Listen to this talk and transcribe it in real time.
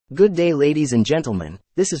Good day, ladies and gentlemen,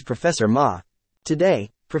 this is Professor Ma. Today,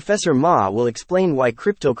 Professor Ma will explain why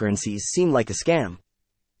cryptocurrencies seem like a scam.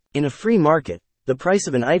 In a free market, the price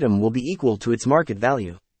of an item will be equal to its market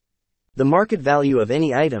value. The market value of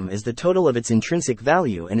any item is the total of its intrinsic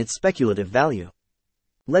value and its speculative value.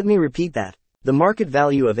 Let me repeat that. The market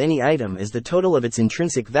value of any item is the total of its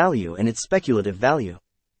intrinsic value and its speculative value.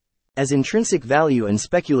 As intrinsic value and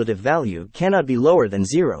speculative value cannot be lower than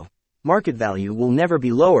zero, market value will never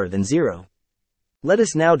be lower than zero. Let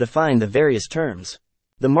us now define the various terms.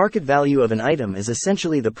 The market value of an item is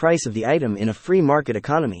essentially the price of the item in a free market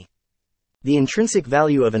economy. The intrinsic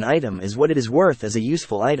value of an item is what it is worth as a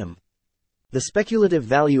useful item. The speculative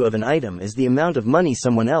value of an item is the amount of money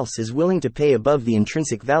someone else is willing to pay above the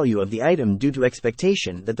intrinsic value of the item due to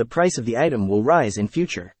expectation that the price of the item will rise in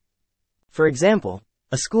future. For example,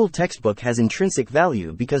 a school textbook has intrinsic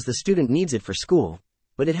value because the student needs it for school,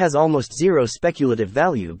 but it has almost zero speculative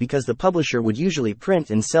value because the publisher would usually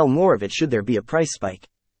print and sell more of it should there be a price spike.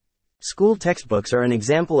 School textbooks are an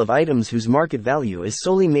example of items whose market value is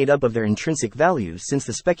solely made up of their intrinsic value since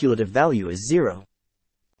the speculative value is zero.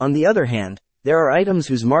 On the other hand, there are items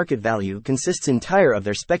whose market value consists entire of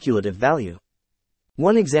their speculative value.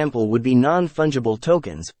 One example would be non-fungible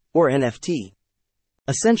tokens, or NFT.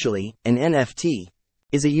 Essentially, an NFT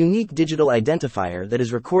is a unique digital identifier that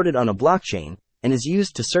is recorded on a blockchain and is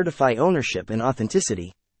used to certify ownership and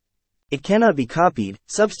authenticity. It cannot be copied,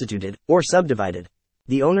 substituted, or subdivided.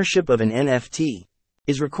 The ownership of an NFT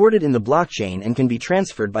is recorded in the blockchain and can be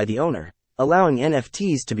transferred by the owner, allowing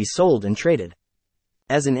NFTs to be sold and traded.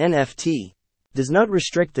 As an NFT does not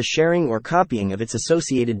restrict the sharing or copying of its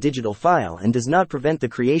associated digital file and does not prevent the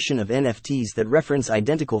creation of NFTs that reference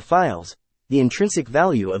identical files, the intrinsic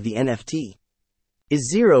value of the NFT is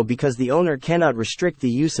zero because the owner cannot restrict the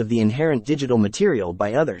use of the inherent digital material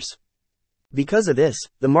by others. Because of this,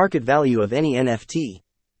 the market value of any NFT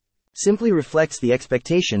simply reflects the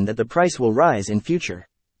expectation that the price will rise in future.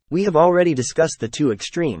 We have already discussed the two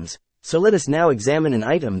extremes, so let us now examine an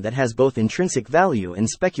item that has both intrinsic value and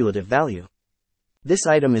speculative value. This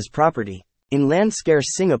item is property. In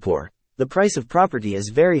land-scarce Singapore, the price of property is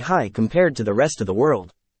very high compared to the rest of the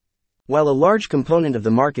world. While a large component of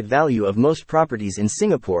the market value of most properties in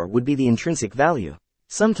Singapore would be the intrinsic value,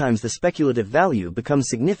 sometimes the speculative value becomes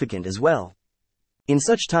significant as well. In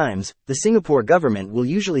such times, the Singapore government will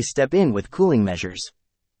usually step in with cooling measures.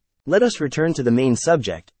 Let us return to the main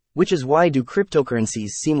subject, which is why do cryptocurrencies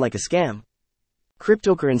seem like a scam?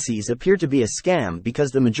 Cryptocurrencies appear to be a scam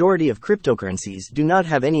because the majority of cryptocurrencies do not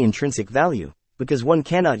have any intrinsic value, because one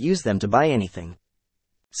cannot use them to buy anything.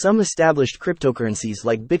 Some established cryptocurrencies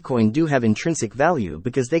like Bitcoin do have intrinsic value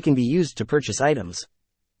because they can be used to purchase items.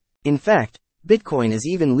 In fact, Bitcoin is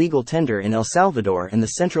even legal tender in El Salvador and the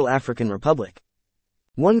Central African Republic.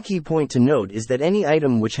 One key point to note is that any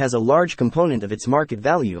item which has a large component of its market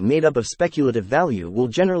value made up of speculative value will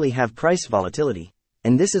generally have price volatility,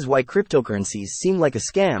 and this is why cryptocurrencies seem like a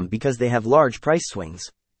scam because they have large price swings.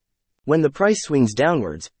 When the price swings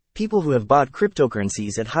downwards, people who have bought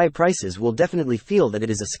cryptocurrencies at high prices will definitely feel that it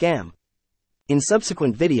is a scam. In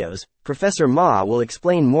subsequent videos, Professor Ma will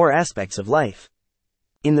explain more aspects of life.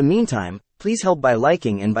 In the meantime, please help by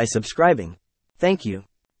liking and by subscribing. Thank you.